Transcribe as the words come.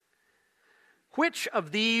Which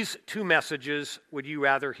of these two messages would you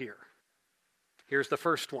rather hear? Here's the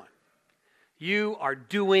first one. You are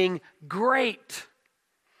doing great.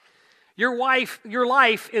 Your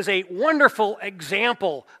life is a wonderful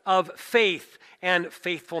example of faith and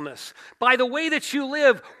faithfulness. By the way that you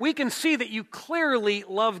live, we can see that you clearly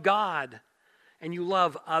love God and you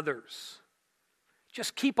love others.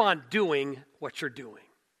 Just keep on doing what you're doing.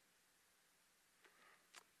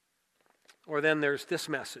 Or then there's this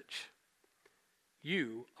message.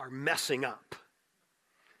 You are messing up.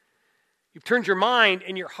 You've turned your mind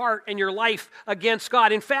and your heart and your life against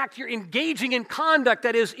God. In fact, you're engaging in conduct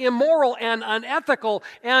that is immoral and unethical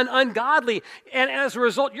and ungodly. And as a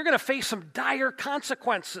result, you're going to face some dire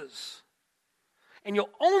consequences. And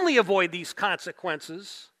you'll only avoid these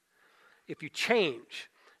consequences if you change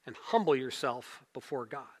and humble yourself before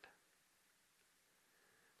God.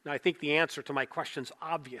 Now, I think the answer to my question's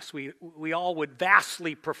obvious. We all would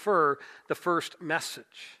vastly prefer the first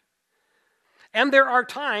message. And there are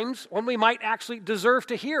times when we might actually deserve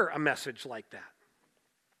to hear a message like that.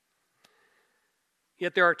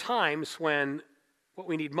 Yet there are times when what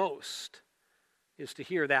we need most is to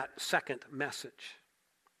hear that second message.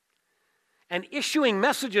 And issuing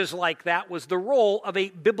messages like that was the role of a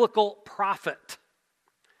biblical prophet.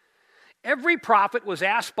 Every prophet was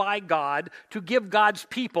asked by God to give God's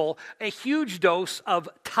people a huge dose of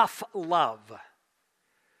tough love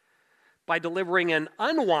by delivering an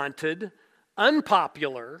unwanted,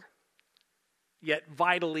 unpopular, yet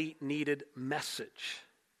vitally needed message.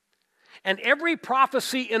 And every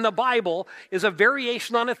prophecy in the Bible is a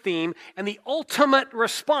variation on a theme, and the ultimate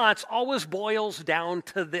response always boils down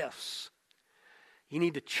to this. You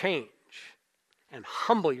need to change and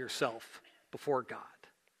humble yourself before God.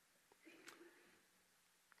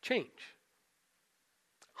 Change.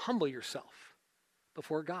 Humble yourself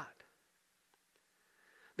before God.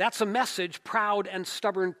 That's a message proud and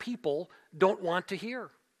stubborn people don't want to hear.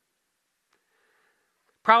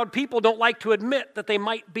 Proud people don't like to admit that they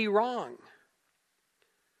might be wrong.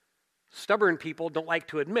 Stubborn people don't like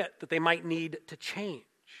to admit that they might need to change.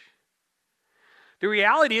 The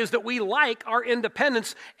reality is that we like our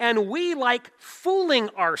independence, and we like fooling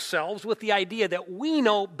ourselves with the idea that we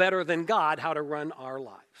know better than God how to run our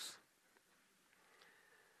lives.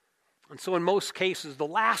 And so in most cases, the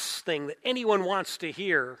last thing that anyone wants to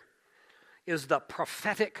hear is the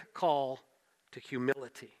prophetic call to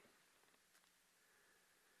humility.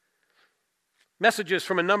 Messages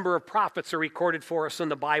from a number of prophets are recorded for us in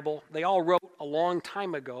the Bible. They all wrote a long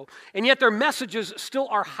time ago. And yet their messages still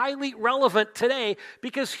are highly relevant today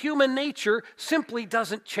because human nature simply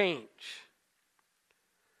doesn't change.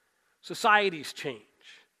 Societies change.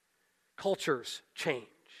 Cultures change.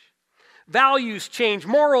 Values change.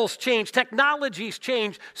 Morals change. Technologies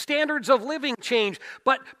change. Standards of living change.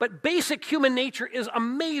 But basic human nature is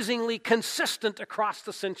amazingly consistent across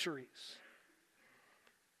the centuries.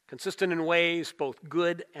 Consistent in ways both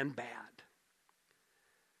good and bad.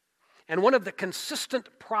 And one of the consistent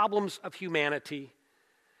problems of humanity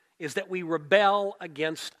is that we rebel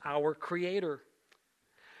against our Creator.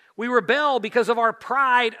 We rebel because of our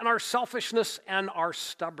pride and our selfishness and our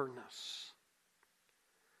stubbornness.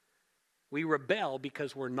 We rebel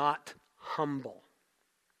because we're not humble.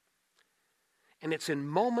 And it's in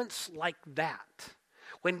moments like that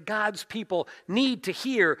when God's people need to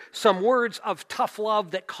hear some words of tough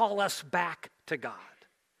love that call us back to God.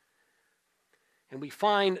 And we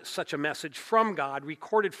find such a message from God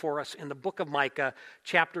recorded for us in the book of Micah,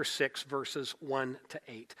 chapter 6, verses 1 to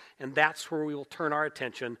 8. And that's where we will turn our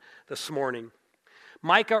attention this morning.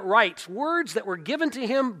 Micah writes words that were given to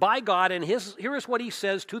him by God, and here is what he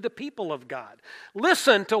says to the people of God.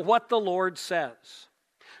 Listen to what the Lord says.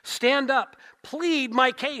 Stand up, plead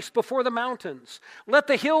my case before the mountains. Let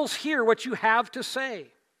the hills hear what you have to say.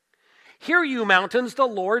 Hear, you mountains, the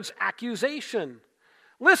Lord's accusation.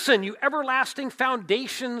 Listen, you everlasting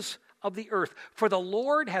foundations of the earth, for the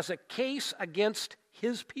Lord has a case against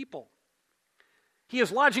his people. He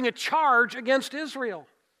is lodging a charge against Israel.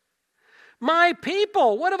 My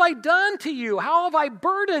people, what have I done to you? How have I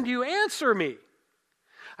burdened you? Answer me.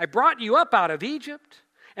 I brought you up out of Egypt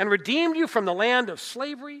and redeemed you from the land of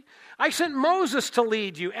slavery. I sent Moses to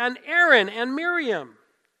lead you, and Aaron and Miriam.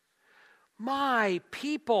 My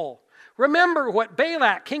people, remember what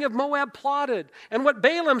Balak, king of Moab, plotted, and what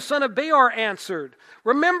Balaam, son of Beor, answered.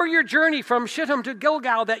 Remember your journey from Shittim to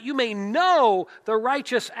Gilgal, that you may know the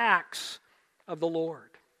righteous acts of the Lord.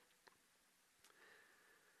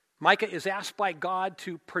 Micah is asked by God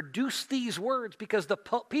to produce these words because the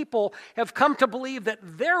people have come to believe that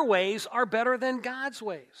their ways are better than God's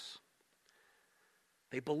ways.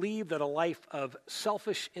 They believe that a life of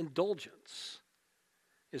selfish indulgence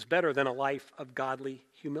is better than a life of godly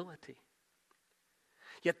humility.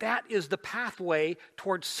 Yet that is the pathway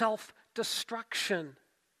towards self-destruction.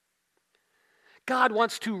 God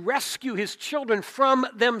wants to rescue his children from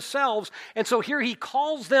themselves, and so here he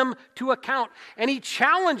calls them to account, and he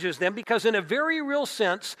challenges them because in a very real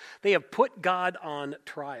sense, they have put God on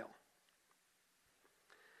trial.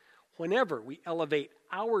 Whenever we elevate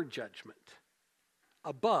our judgment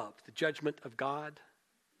above the judgment of God,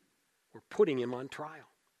 we're putting him on trial.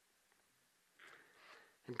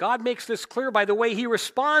 And God makes this clear by the way he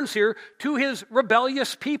responds here to his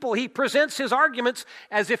rebellious people. He presents his arguments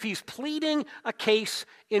as if he's pleading a case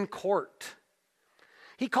in court.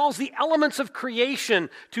 He calls the elements of creation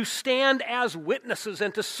to stand as witnesses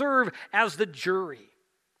and to serve as the jury.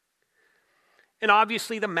 And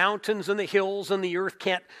obviously the mountains and the hills and the earth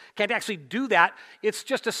can't actually do that. It's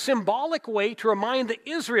just a symbolic way to remind the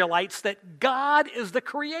Israelites that God is the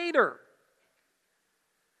creator.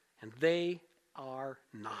 And they are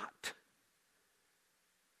not.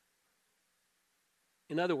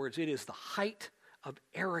 In other words, it is the height of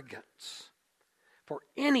arrogance for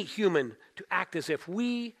any human to act as if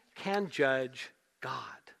we can judge God.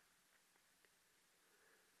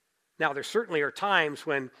 Now, there certainly are times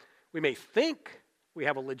when we may think we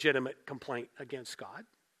have a legitimate complaint against God.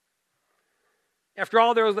 After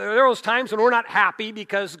all, there are those times when we're not happy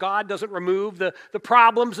because God doesn't remove the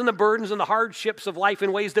problems and the burdens and the hardships of life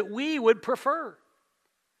in ways that we would prefer.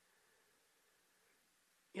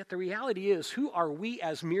 Yet the reality is, who are we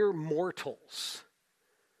as mere mortals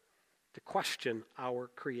to question our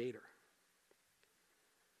Creator?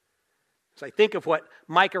 As I think of what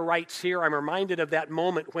Micah writes here, I'm reminded of that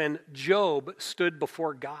moment when Job stood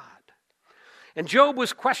before God. And Job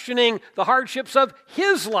was questioning the hardships of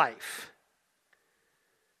his life.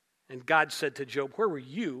 And God said to Job, "Where were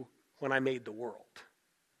you when I made the world?"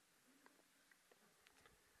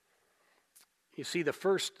 You see, the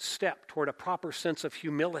first step toward a proper sense of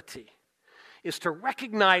humility is to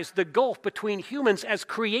recognize the gulf between humans as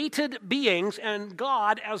created beings and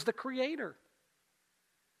God as the creator.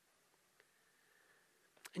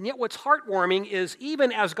 And yet what's heartwarming is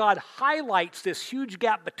even as God highlights this huge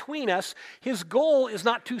gap between us, his goal is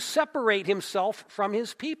not to separate himself from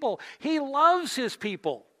his people. He loves his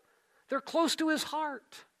people. They're close to his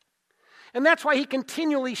heart. And that's why he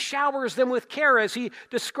continually showers them with care, as he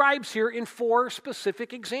describes here in 4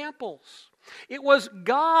 specific examples. It was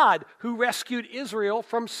God who rescued Israel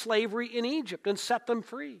from slavery in Egypt and set them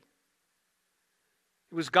free.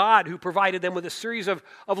 It was God who provided them with a series of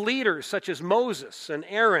leaders such as Moses and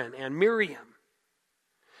Aaron and Miriam.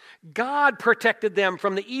 God protected them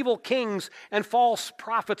from the evil kings and false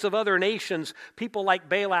prophets of other nations, people like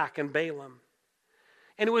Balak and Balaam.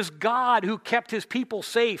 And it was God who kept his people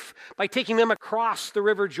safe by taking them across the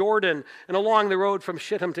river Jordan and along the road from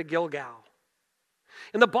Shittim to Gilgal.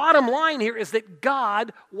 And the bottom line here is that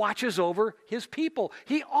God watches over his people.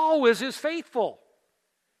 He always is faithful.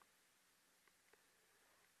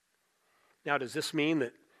 Now, does this mean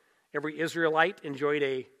that every Israelite enjoyed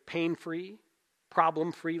a pain-free,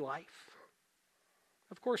 problem-free life?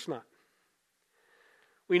 Of course not.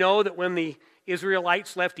 We know that when the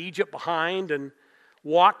Israelites left Egypt behind and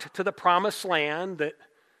walked to the promised land, that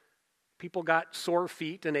people got sore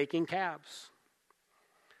feet and aching calves.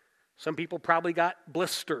 Some people probably got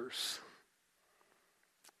blisters.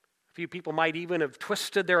 A few people might even have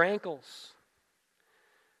twisted their ankles.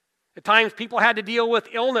 At times, people had to deal with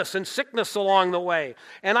illness and sickness along the way.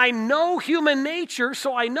 And I know human nature,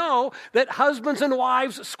 so I know that husbands and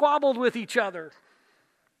wives squabbled with each other.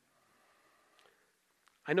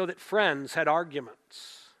 I know that friends had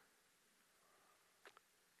arguments.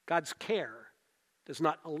 God's care does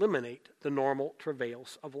not eliminate the normal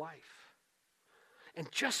travails of life. And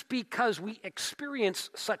just because we experience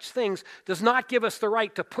such things does not give us the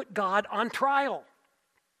right to put God on trial.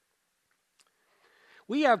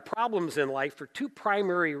 We have problems in life for 2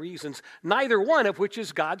 primary reasons, neither one of which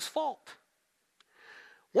is God's fault.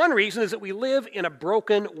 One reason is that we live in a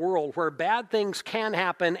broken world where bad things can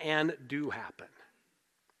happen and do happen.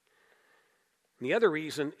 And the other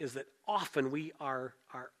reason is that often we are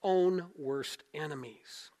our own worst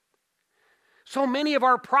enemies. So many of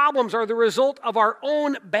our problems are the result of our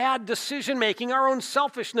own bad decision-making, our own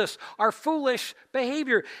selfishness, our foolish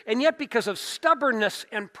behavior. And yet because of stubbornness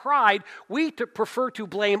and pride, we prefer to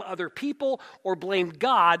blame other people or blame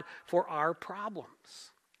God for our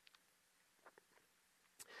problems.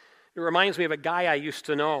 It reminds me of a guy I used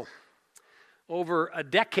to know. Over a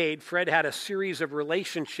decade, Fred had a series of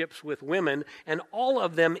relationships with women, and all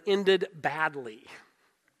of them ended badly.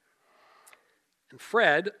 And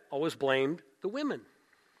Fred always blamed the women.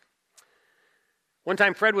 One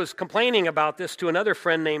time Fred was complaining about this to another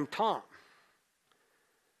friend named Tom.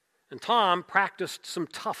 And Tom practiced some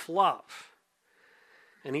tough love.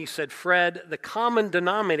 And he said, Fred, the common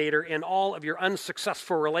denominator in all of your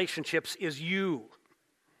unsuccessful relationships is you.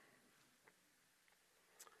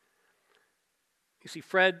 You see,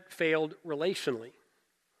 Fred failed relationally,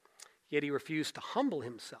 yet he refused to humble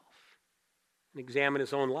himself and examine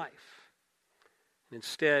his own life. And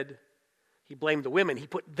instead, he blamed the women. He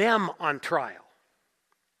put them on trial.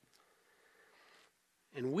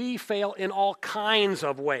 And we fail in all kinds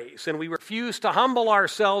of ways, and we refuse to humble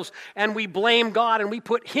ourselves, and we blame God, and we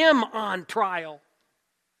put Him on trial.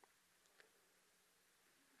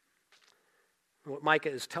 What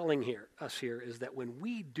Micah is telling us here is that when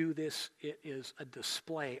we do this, it is a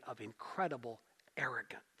display of incredible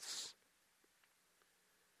arrogance.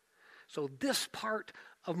 So this part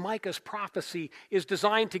of Micah's prophecy is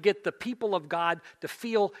designed to get the people of God to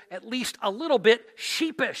feel at least a little bit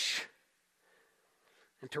sheepish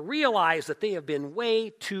and to realize that they have been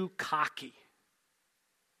way too cocky.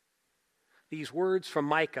 These words from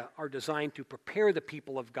Micah are designed to prepare the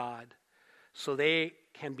people of God so they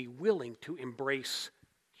can be willing to embrace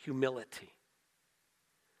humility.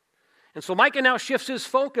 And so Micah now shifts his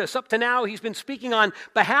focus. Up to now, he's been speaking on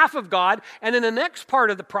behalf of God, and in the next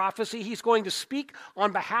part of the prophecy, he's going to speak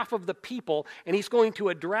on behalf of the people, and he's going to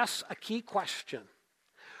address a key question.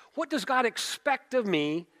 What does God expect of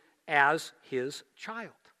me as His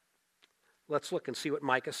child? Let's look and see what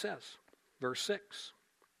Micah says. Verse 6.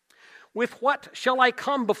 With what shall I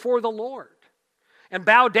come before the Lord and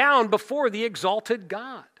bow down before the exalted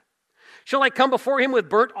God? Shall I come before Him with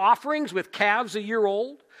burnt offerings, with calves a year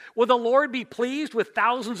old? Will the Lord be pleased with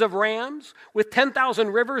thousands of rams, with 10,000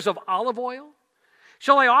 rivers of olive oil?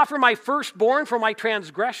 Shall I offer my firstborn for my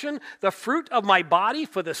transgression, the fruit of my body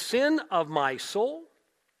for the sin of my soul?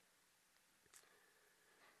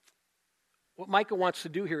 What Micah wants to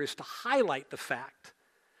do here is to highlight the fact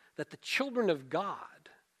that the children of God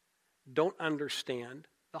don't understand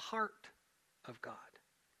the heart of God.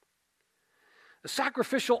 The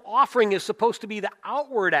sacrificial offering is supposed to be the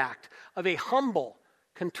outward act of a humble,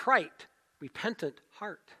 contrite, repentant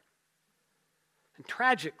heart. And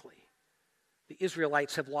tragically, the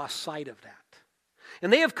Israelites have lost sight of that.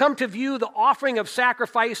 And they have come to view the offering of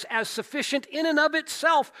sacrifice as sufficient in and of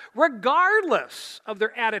itself, regardless of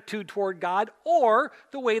their attitude toward God or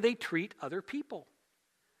the way they treat other people.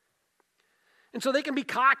 And so they can be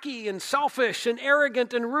cocky and selfish and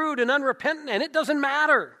arrogant and rude and unrepentant, and it doesn't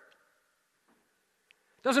matter.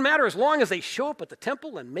 It doesn't matter as long as they show up at the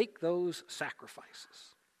temple and make those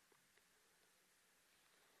sacrifices.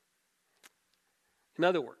 In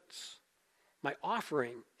other words, my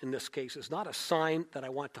offering in this case is not a sign that I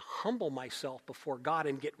want to humble myself before God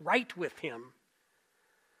and get right with Him.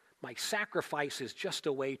 My sacrifice is just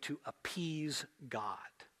a way to appease God.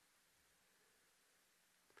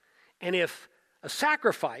 And if a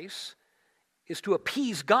sacrifice is to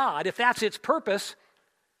appease God, if that's its purpose,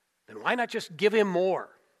 then why not just give Him more?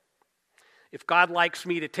 If God likes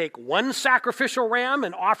me to take one sacrificial ram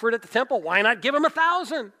and offer it at the temple, why not give Him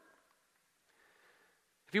 1,000?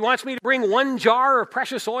 If He wants me to bring one jar of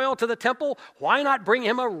precious oil to the temple, why not bring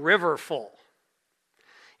Him a river full?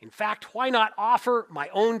 In fact, why not offer my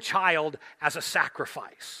own child as a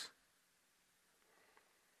sacrifice?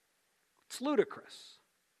 It's ludicrous.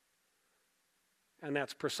 And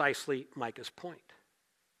that's precisely Micah's point.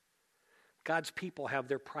 God's people have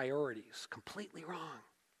their priorities completely wrong.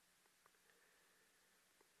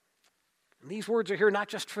 And these words are here not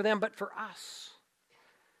just for them, but for us.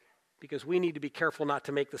 Because we need to be careful not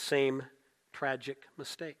to make the same tragic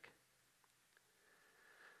mistake.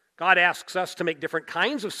 God asks us to make different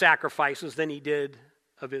kinds of sacrifices than He did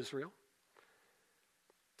of Israel.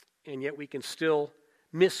 And yet we can still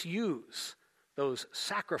misuse those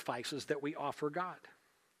sacrifices that we offer God.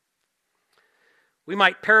 We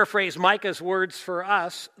might paraphrase Micah's words for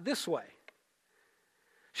us this way.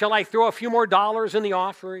 Shall I throw a few more dollars in the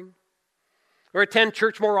offering? Or attend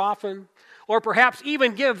church more often? Or perhaps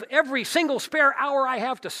even give every single spare hour I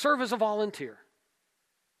have to serve as a volunteer?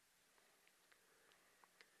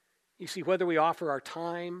 You see, whether we offer our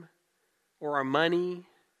time or our money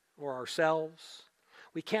or ourselves,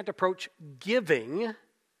 we can't approach giving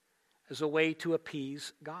as a way to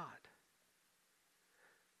appease God.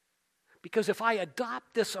 Because if I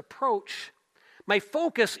adopt this approach, my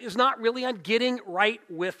focus is not really on getting right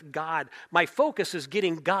with God. My focus is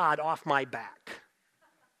getting God off my back.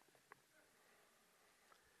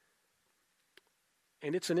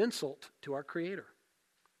 And it's an insult to our Creator.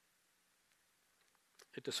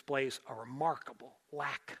 it displays a remarkable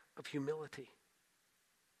lack of humility.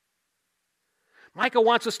 Micah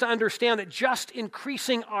wants us to understand that just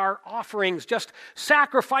increasing our offerings, just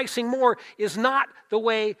sacrificing more, is not the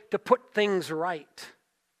way to put things right.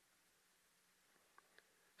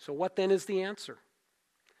 So what then is the answer?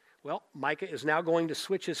 Well, Micah is now going to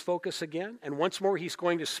switch his focus again, and once more he's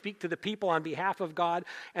going to speak to the people on behalf of God.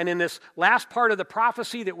 And in this last part of the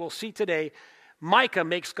prophecy that we'll see today, Micah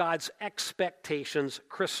makes God's expectations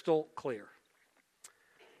crystal clear.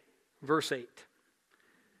 Verse 8.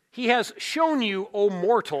 He has shown you, O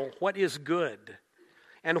mortal, what is good.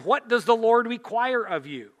 And what does the Lord require of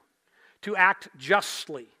you? To act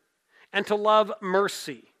justly, and to love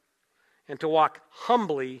mercy, and to walk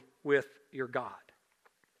humbly with your God.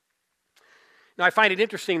 Now, I find it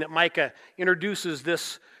interesting that Micah introduces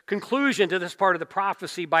this conclusion to this part of the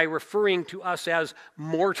prophecy by referring to us as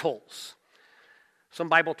mortals. Some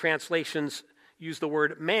Bible translations use the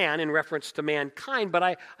word man in reference to mankind, but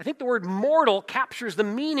I think the word mortal captures the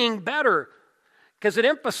meaning better because it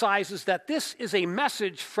emphasizes that this is a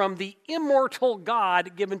message from the immortal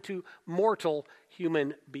God given to mortal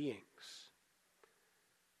human beings.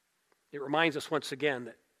 It reminds us once again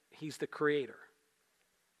that He's the Creator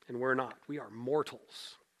and we're not. We are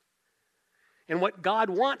mortals. And what God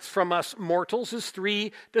wants from us mortals is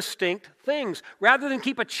three distinct things. Rather than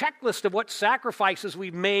keep a checklist of what sacrifices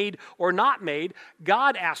we've made or not made,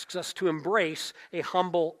 God asks us to embrace a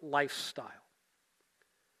humble lifestyle.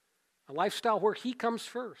 A lifestyle where He comes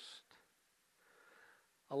first.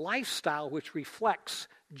 A lifestyle which reflects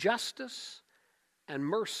justice and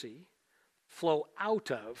mercy flow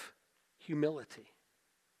out of humility.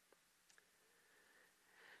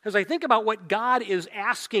 As I think about what God is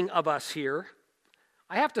asking of us here,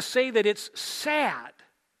 I have to say that it's sad,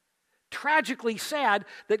 tragically sad,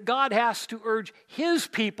 that God has to urge His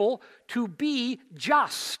people to be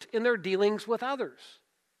just in their dealings with others.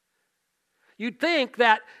 You'd think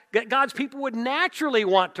that God's people would naturally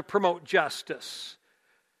want to promote justice,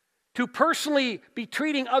 to personally be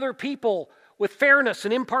treating other people with fairness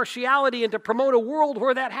and impartiality, and to promote a world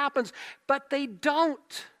where that happens, but they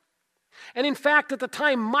don't. And in fact, at the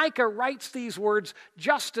time Micah writes these words,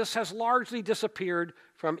 justice has largely disappeared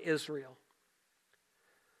from Israel.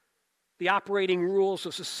 The operating rules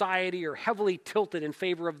of society are heavily tilted in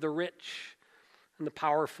favor of the rich and the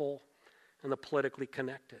powerful and the politically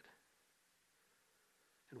connected.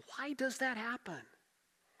 And why does that happen?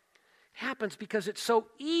 It happens because it's so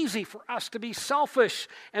easy for us to be selfish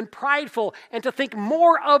and prideful and to think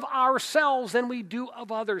more of ourselves than we do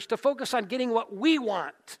of others, to focus on getting what we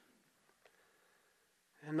want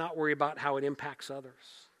and not worry about how it impacts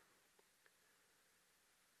others.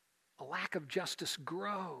 A lack of justice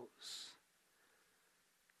grows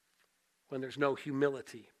when there's no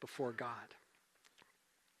humility before God.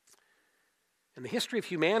 And the history of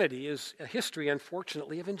humanity is a history,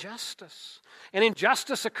 unfortunately, of injustice. And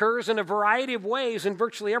injustice occurs in a variety of ways in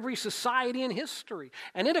virtually every society in history.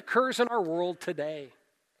 And it occurs in our world today.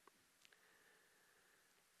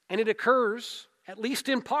 And it occurs, at least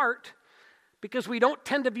in part, because we don't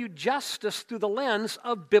tend to view justice through the lens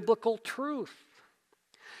of biblical truth.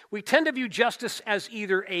 We tend to view justice as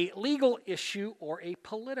either a legal issue or a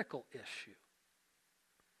political issue.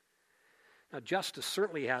 Now, justice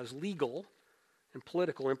certainly has legal and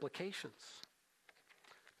political implications.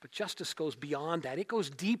 But justice goes beyond that. It goes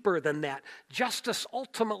deeper than that. Justice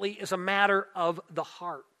ultimately is a matter of the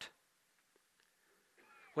heart.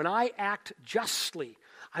 When I act justly,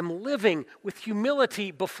 I'm living with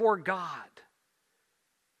humility before God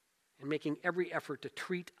and making every effort to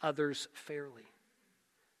treat others fairly.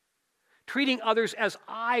 Treating others as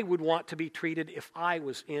I would want to be treated if I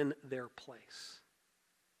was in their place.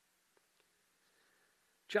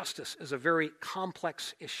 Justice is a very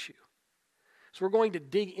complex issue. So we're going to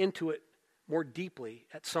dig into it more deeply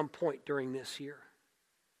at some point during this year.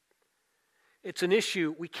 It's an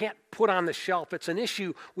issue we can't put on the shelf. It's an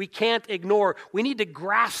issue we can't ignore. We need to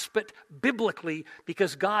grasp it biblically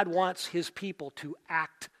because God wants His people to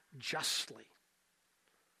act justly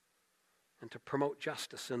and to promote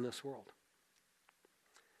justice in this world.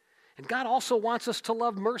 And God also wants us to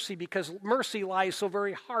love mercy because mercy lies so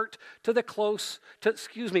very close to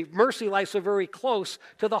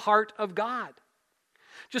the heart of God.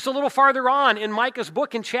 Just a little farther on in Micah's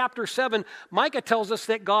book in chapter 7, Micah tells us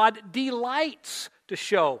that God delights to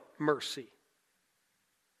show mercy.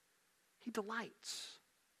 He delights.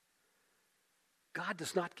 God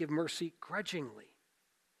does not give mercy grudgingly.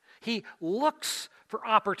 He looks for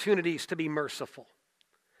opportunities to be merciful.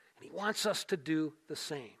 And He wants us to do the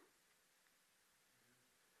same.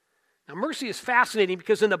 Now, mercy is fascinating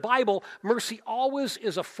because in the Bible, mercy always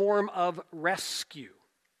is a form of rescue.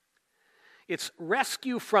 It's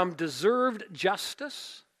rescue from deserved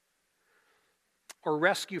justice or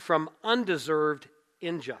rescue from undeserved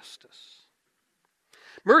injustice.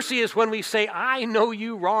 Mercy is when we say, I know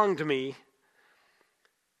you wronged me,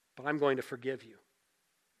 but I'm going to forgive you.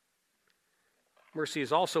 Mercy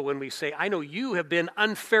is also when we say, I know you have been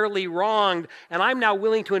unfairly wronged, and I'm now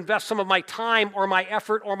willing to invest some of my time or my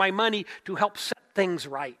effort or my money to help set things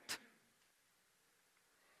right.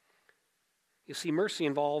 You see, mercy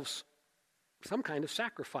involves some kind of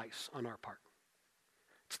sacrifice on our part.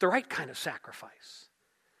 It's the right kind of sacrifice,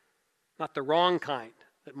 not the wrong kind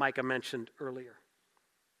that Micah mentioned earlier.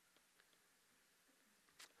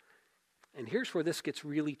 And here's where this gets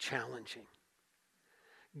really challenging.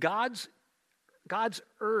 God's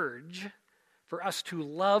urge for us to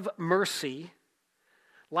love mercy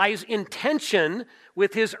lies in tension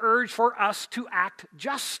with his urge for us to act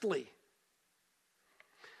justly.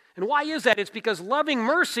 And why is that? It's because loving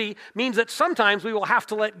mercy means that sometimes we will have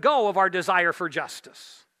to let go of our desire for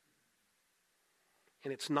justice.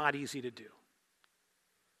 And it's not easy to do.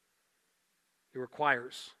 It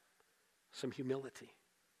requires some humility.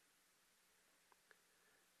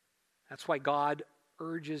 That's why God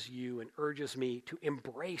urges you and urges me to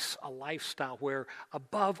embrace a lifestyle where,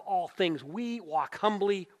 above all things, we walk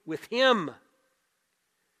humbly with him.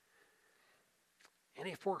 And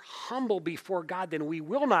if we're humble before God, then we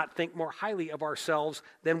will not think more highly of ourselves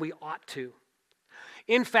than we ought to.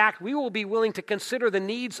 In fact, we will be willing to consider the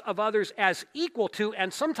needs of others as equal to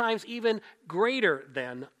and sometimes even greater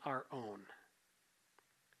than our own.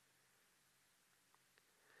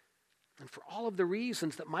 And for all of the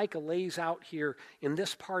reasons that Micah lays out here in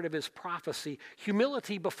this part of his prophecy,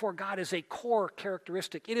 humility before God is a core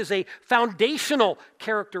characteristic. It is a foundational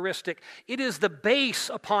characteristic. It is the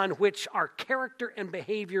base upon which our character and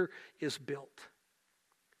behavior is built.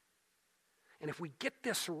 And if we get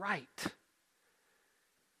this right,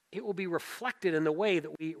 it will be reflected in the way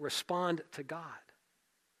that we respond to God.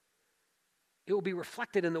 It will be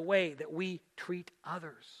reflected in the way that we treat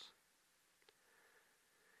others.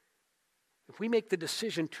 If we make the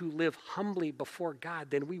decision to live humbly before God,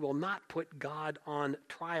 then we will not put God on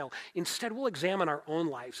trial. Instead, we'll examine our own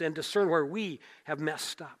lives and discern where we have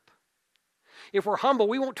messed up. If we're humble,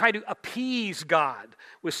 we won't try to appease God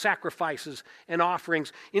with sacrifices and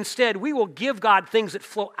offerings. Instead, we will give God things that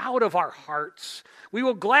flow out of our hearts. We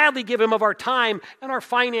will gladly give him of our time and our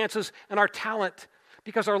finances and our talent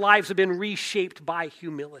because our lives have been reshaped by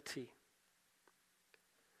humility.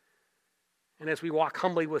 And as we walk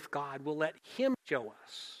humbly with God, we'll let him show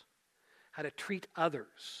us how to treat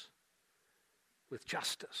others with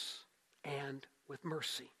justice and with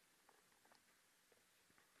mercy.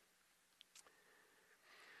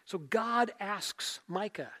 So God asks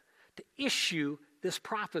Micah to issue this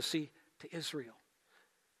prophecy to Israel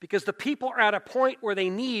because the people are at a point where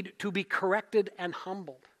they need to be corrected and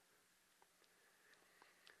humbled.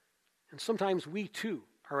 And sometimes we too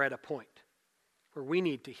are at a point where we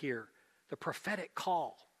need to hear the prophetic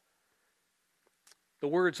call, the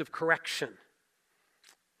words of correction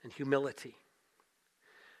and humility.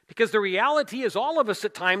 Because the reality is all of us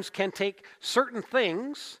at times can take certain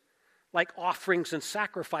things like offerings and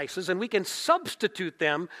sacrifices and we can substitute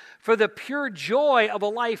them for the pure joy of a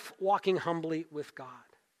life walking humbly with God.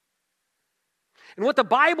 And what the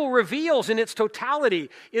Bible reveals in its totality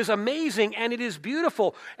is amazing and it is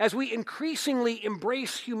beautiful. As we increasingly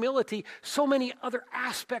embrace humility, so many other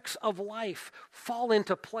aspects of life fall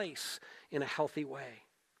into place in a healthy way.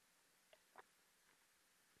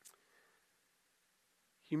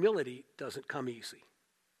 Humility doesn't come easy.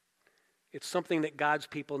 It's something that God's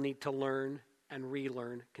people need to learn and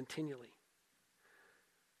relearn continually.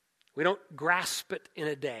 We don't grasp it in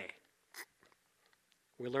a day.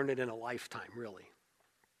 We learn it in a lifetime, really.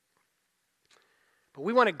 But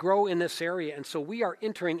we want to grow in this area, and so we are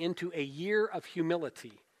entering into a year of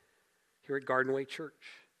humility here at Garden Way Church.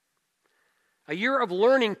 A year of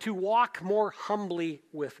learning to walk more humbly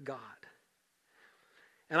with God.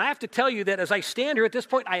 And I have to tell you that as I stand here at this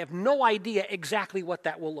point, I have no idea exactly what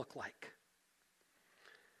that will look like.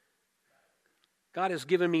 God has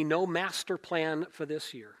given me no master plan for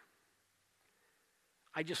this year.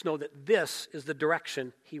 I just know that this is the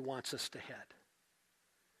direction he wants us to head.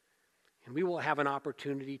 And we will have an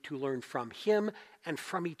opportunity to learn from him and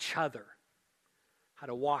from each other how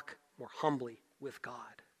to walk more humbly with God.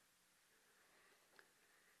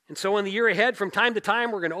 And so in the year ahead, from time to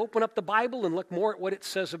time, we're going to open up the Bible and look more at what it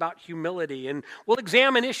says about humility. And we'll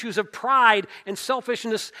examine issues of pride and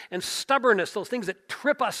selfishness and stubbornness, those things that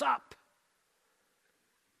trip us up.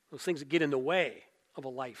 those things that get in the way of a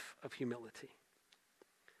life of humility.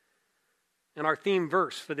 And our theme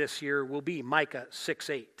verse for this year will be Micah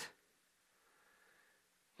 6:8.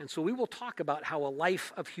 And so we will talk about how a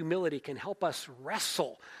life of humility can help us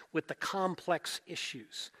wrestle with the complex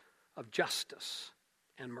issues of justice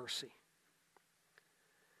and mercy.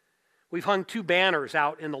 We've hung 2 banners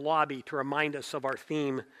out in the lobby to remind us of our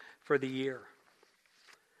theme for the year.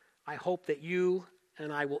 I hope that you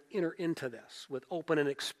and I will enter into this with open and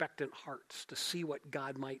expectant hearts to see what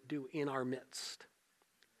God might do in our midst.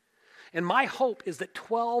 And my hope is that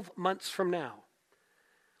 12 months from now,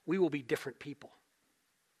 we will be different people.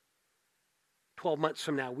 12 months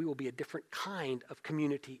from now, we will be a different kind of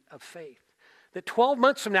community of faith. That 12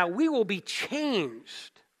 months from now, we will be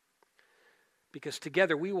changed because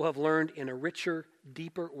together we will have learned in a richer,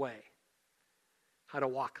 deeper way how to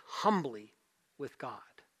walk humbly with God,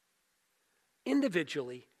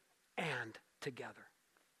 individually and together.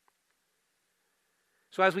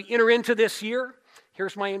 So as we enter into this year,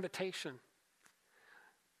 here's my invitation.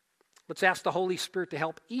 Let's ask the Holy Spirit to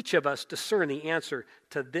help each of us discern the answer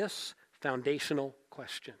to this foundational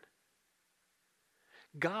question.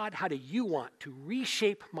 God, how do you want to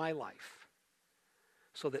reshape my life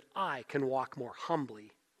so that I can walk more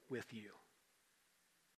humbly with you?